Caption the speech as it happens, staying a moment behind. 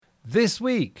This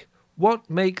week, what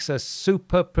makes a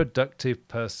super productive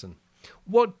person?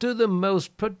 What do the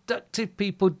most productive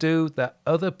people do that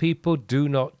other people do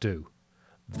not do?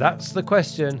 That's the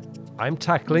question I'm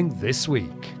tackling this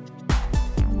week.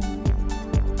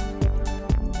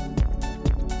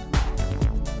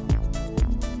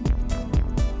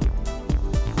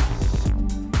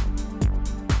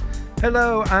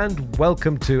 Hello and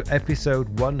welcome to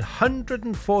episode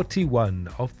 141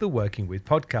 of the Working With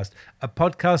podcast, a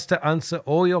podcast to answer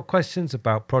all your questions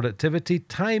about productivity,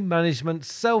 time management,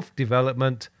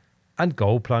 self-development and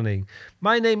goal planning.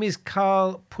 My name is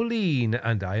Carl Pullein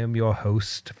and I am your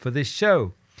host for this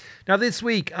show. Now this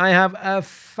week I have a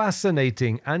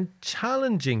fascinating and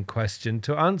challenging question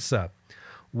to answer.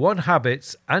 What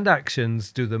habits and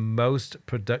actions do the most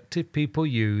productive people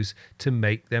use to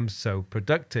make them so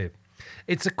productive?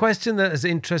 It's a question that has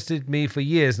interested me for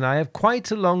years, and I have quite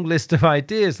a long list of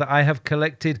ideas that I have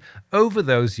collected over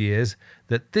those years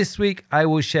that this week I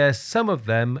will share some of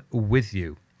them with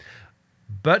you.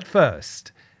 But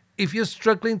first, if you're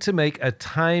struggling to make a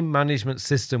time management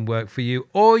system work for you,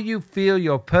 or you feel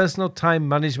your personal time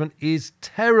management is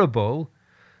terrible,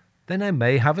 then I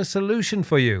may have a solution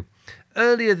for you.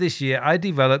 Earlier this year, I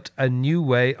developed a new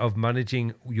way of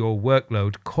managing your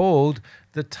workload called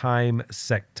the Time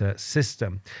Sector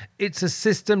System. It's a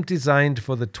system designed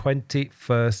for the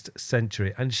 21st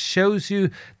century and shows you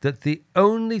that the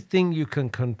only thing you can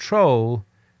control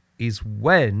is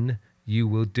when you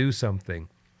will do something.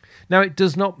 Now, it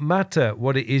does not matter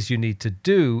what it is you need to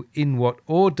do, in what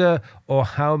order, or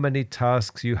how many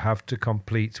tasks you have to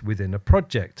complete within a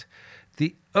project.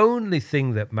 The only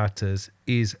thing that matters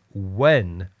is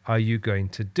when are you going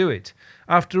to do it.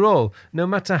 After all, no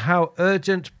matter how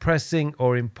urgent, pressing,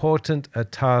 or important a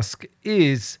task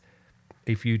is,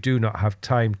 if you do not have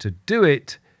time to do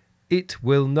it, it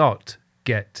will not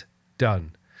get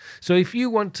done. So if you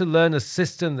want to learn a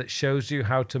system that shows you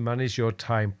how to manage your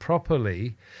time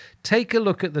properly, take a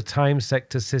look at the Time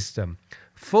Sector System,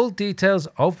 full details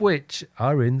of which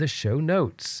are in the show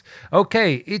notes.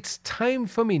 Okay, it's time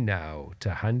for me now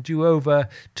to hand you over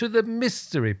to the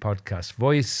mystery podcast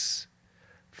voice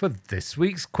for this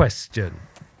week's question.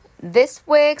 This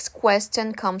week's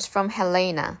question comes from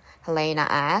Helena. Helena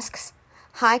asks,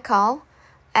 Hi Carl,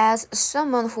 as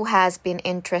someone who has been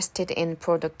interested in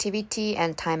productivity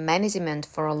and time management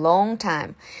for a long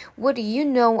time, what do you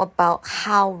know about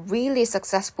how really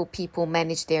successful people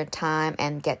manage their time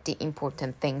and get the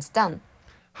important things done?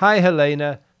 Hi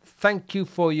Helena, thank you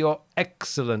for your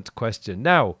excellent question.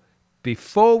 Now,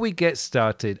 before we get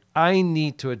started, I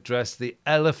need to address the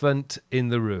elephant in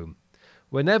the room.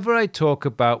 Whenever I talk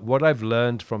about what I've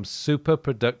learned from super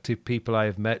productive people I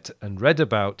have met and read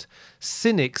about,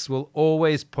 cynics will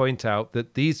always point out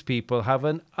that these people have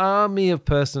an army of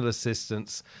personal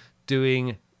assistants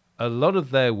doing a lot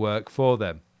of their work for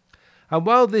them. And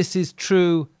while this is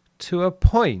true to a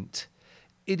point,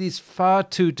 it is far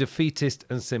too defeatist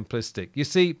and simplistic. You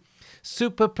see,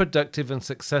 super productive and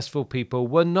successful people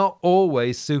were not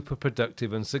always super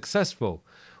productive and successful.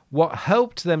 What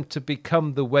helped them to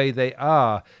become the way they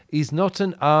are is not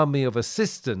an army of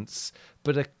assistants,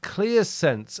 but a clear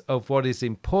sense of what is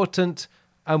important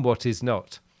and what is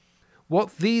not.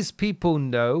 What these people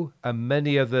know, and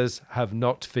many others have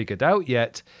not figured out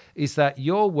yet, is that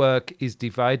your work is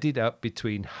divided up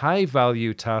between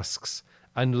high-value tasks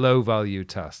and low-value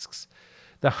tasks.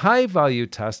 The high-value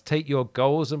tasks take your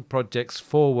goals and projects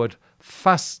forward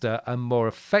faster and more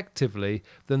effectively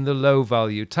than the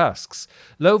low-value tasks.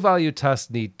 Low-value tasks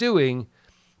need doing,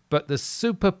 but the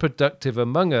super productive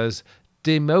among us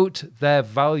demote their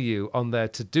value on their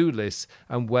to-do lists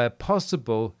and, where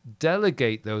possible,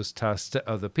 delegate those tasks to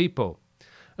other people.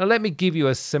 Now, let me give you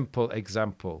a simple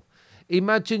example.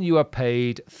 Imagine you are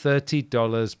paid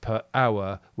 $30 per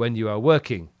hour when you are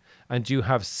working, and you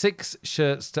have 6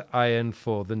 shirts to iron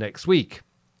for the next week.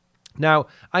 Now,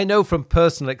 I know from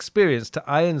personal experience to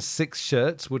iron 6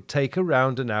 shirts would take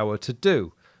around an hour to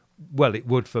do. Well, it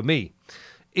would for me.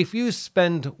 If you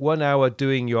spend 1 hour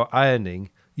doing your ironing,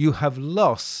 you have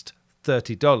lost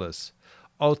 $30.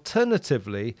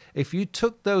 Alternatively, if you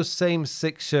took those same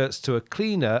 6 shirts to a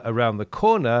cleaner around the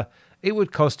corner, it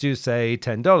would cost you, say,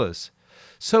 $10.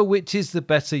 So which is the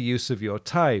better use of your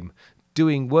time?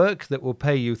 Doing work that will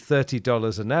pay you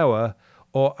 $30 an hour,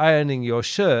 or ironing your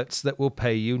shirts that will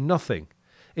pay you nothing?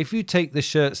 If you take the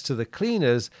shirts to the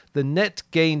cleaners, the net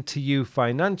gain to you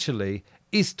financially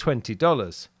is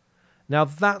 $20. Now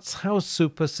that's how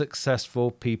super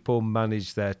successful people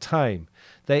manage their time.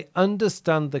 They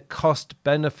understand the cost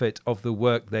benefit of the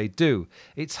work they do.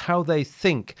 It's how they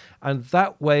think, and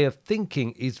that way of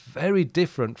thinking is very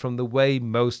different from the way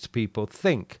most people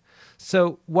think.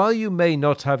 So while you may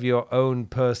not have your own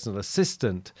personal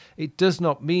assistant, it does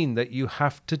not mean that you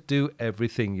have to do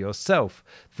everything yourself.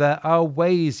 There are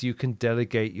ways you can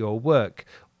delegate your work.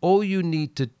 All you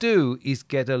need to do is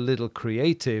get a little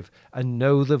creative and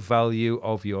know the value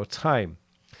of your time.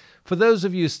 For those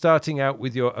of you starting out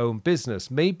with your own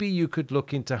business, maybe you could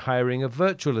look into hiring a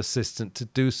virtual assistant to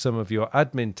do some of your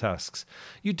admin tasks.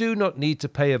 You do not need to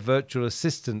pay a virtual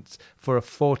assistant for a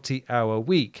 40-hour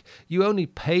week. You only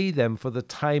pay them for the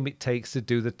time it takes to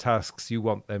do the tasks you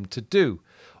want them to do.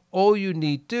 All you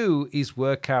need do is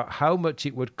work out how much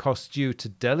it would cost you to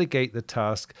delegate the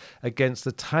task against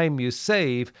the time you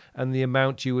save and the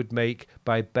amount you would make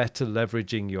by better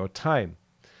leveraging your time.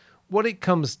 What it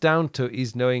comes down to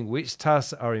is knowing which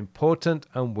tasks are important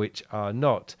and which are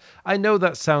not. I know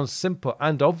that sounds simple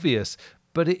and obvious,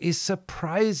 but it is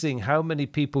surprising how many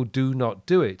people do not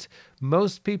do it.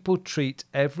 Most people treat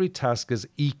every task as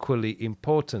equally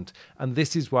important, and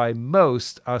this is why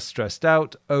most are stressed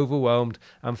out, overwhelmed,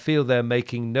 and feel they're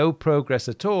making no progress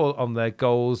at all on their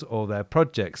goals or their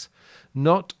projects.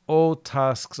 Not all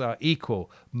tasks are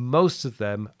equal. Most of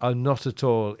them are not at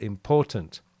all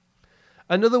important.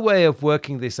 Another way of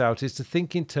working this out is to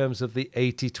think in terms of the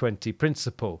 80-20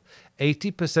 principle.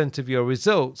 80% of your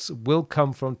results will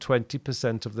come from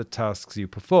 20% of the tasks you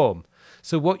perform.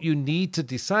 So what you need to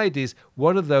decide is,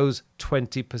 what are those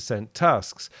 20%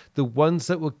 tasks, the ones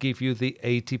that will give you the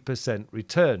 80%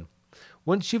 return?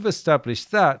 Once you've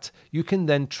established that, you can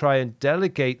then try and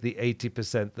delegate the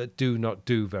 80% that do not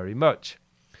do very much.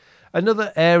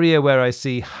 Another area where I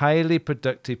see highly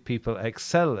productive people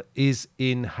excel is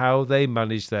in how they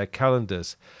manage their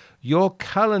calendars. Your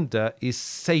calendar is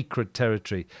sacred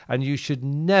territory, and you should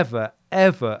never,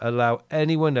 ever allow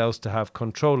anyone else to have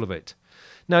control of it.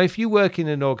 Now, if you work in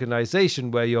an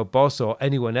organization where your boss or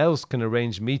anyone else can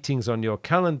arrange meetings on your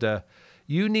calendar,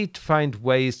 you need to find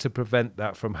ways to prevent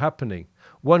that from happening.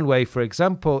 One way, for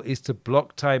example, is to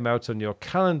block time out on your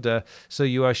calendar so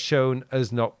you are shown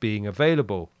as not being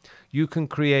available. You can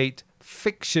create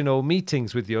fictional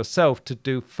meetings with yourself to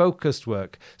do focused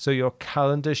work so your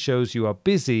calendar shows you are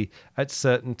busy at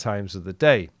certain times of the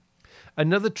day.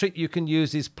 Another trick you can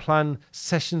use is plan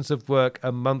sessions of work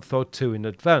a month or two in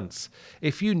advance.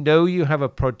 If you know you have a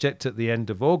project at the end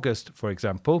of August, for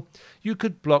example, you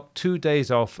could block 2 days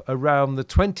off around the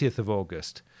 20th of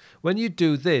August. When you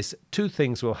do this, two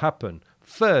things will happen.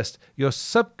 First, your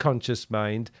subconscious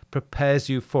mind prepares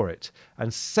you for it.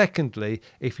 And secondly,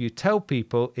 if you tell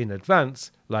people in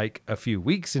advance, like a few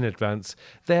weeks in advance,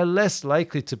 they're less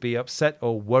likely to be upset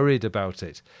or worried about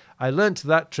it. I learnt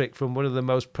that trick from one of the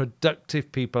most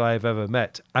productive people I've ever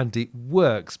met, and it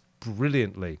works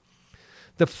brilliantly.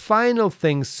 The final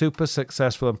thing super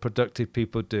successful and productive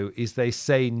people do is they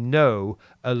say no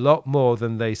a lot more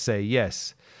than they say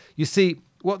yes. You see,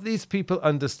 what these people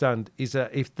understand is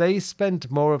that if they spend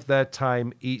more of their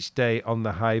time each day on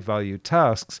the high-value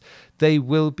tasks, they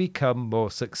will become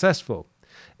more successful.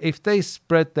 If they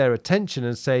spread their attention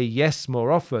and say yes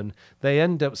more often, they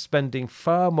end up spending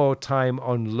far more time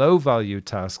on low-value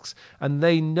tasks, and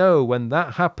they know when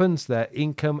that happens, their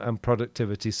income and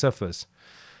productivity suffers.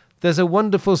 There's a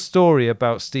wonderful story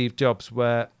about Steve Jobs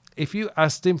where if you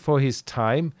asked him for his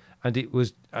time and it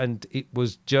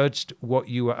was judged what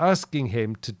you were asking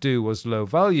him to do was low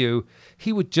value,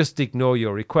 he would just ignore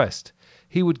your request.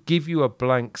 He would give you a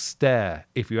blank stare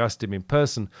if you asked him in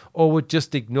person, or would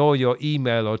just ignore your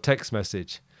email or text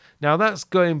message. Now that's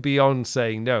going beyond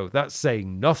saying no. That's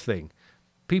saying nothing.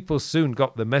 People soon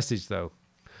got the message though.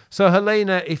 So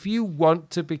Helena, if you want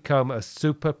to become a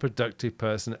super productive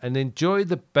person and enjoy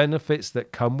the benefits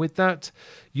that come with that,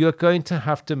 you're going to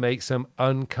have to make some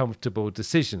uncomfortable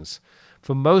decisions.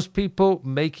 For most people,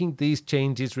 making these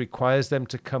changes requires them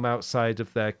to come outside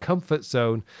of their comfort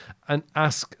zone and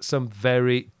ask some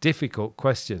very difficult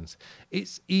questions.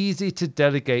 It's easy to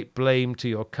delegate blame to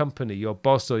your company, your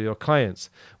boss, or your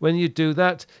clients. When you do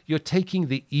that, you're taking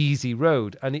the easy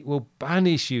road, and it will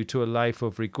banish you to a life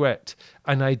of regret.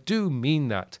 And I do mean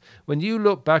that. When you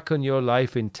look back on your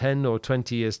life in 10 or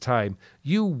 20 years' time,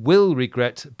 you will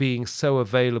regret being so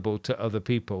available to other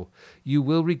people. You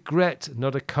will regret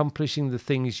not accomplishing the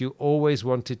things you always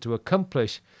wanted to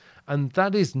accomplish, and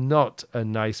that is not a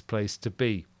nice place to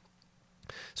be.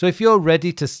 So if you're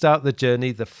ready to start the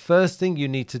journey, the first thing you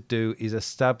need to do is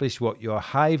establish what your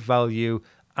high value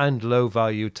and low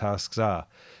value tasks are.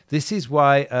 This is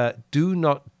why a do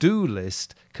not do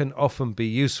list can often be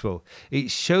useful. It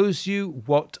shows you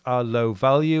what are low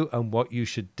value and what you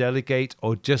should delegate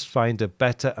or just find a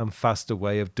better and faster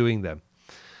way of doing them.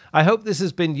 I hope this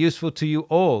has been useful to you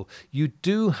all. You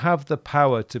do have the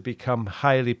power to become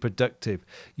highly productive.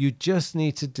 You just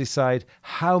need to decide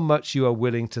how much you are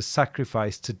willing to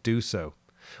sacrifice to do so.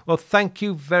 Well, thank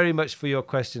you very much for your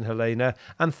question, Helena,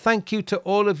 and thank you to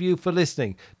all of you for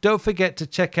listening. Don't forget to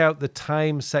check out the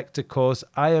time sector course.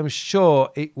 I am sure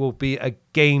it will be a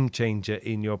game changer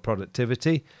in your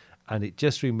productivity, and it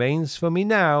just remains for me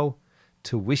now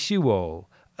to wish you all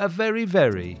a very,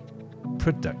 very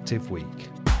productive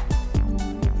week.